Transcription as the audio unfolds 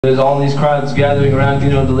There's all these crowds gathering around, you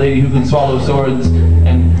know, the lady who can swallow swords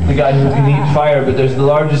and the guy who can eat fire, but there's the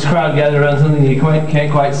largest crowd gathered around something he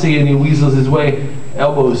can't quite see, and he weasels his way,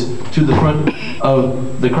 elbows, to the front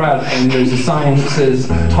of the crowd, and there's a sign that says,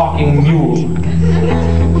 "Talking Mule."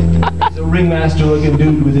 He's a ringmaster looking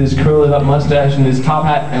dude with his curling up mustache and his top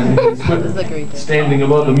hat and his whip standing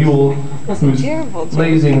above the mule who's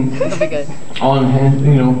blazing on,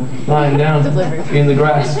 you know, lying down in the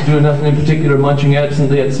grass, doing nothing in particular, munching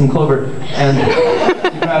absently at some clover. And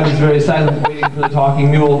the crowd is very silent, waiting for the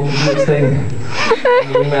talking mule to do its thing.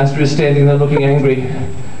 And the ringmaster is standing there looking angry.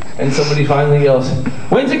 And somebody finally yells,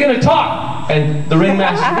 "When's it gonna talk?" And the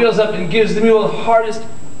ringmaster reels up and gives the mule the hardest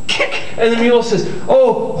kick. And the mule says,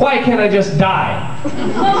 "Oh, why can't I just die?"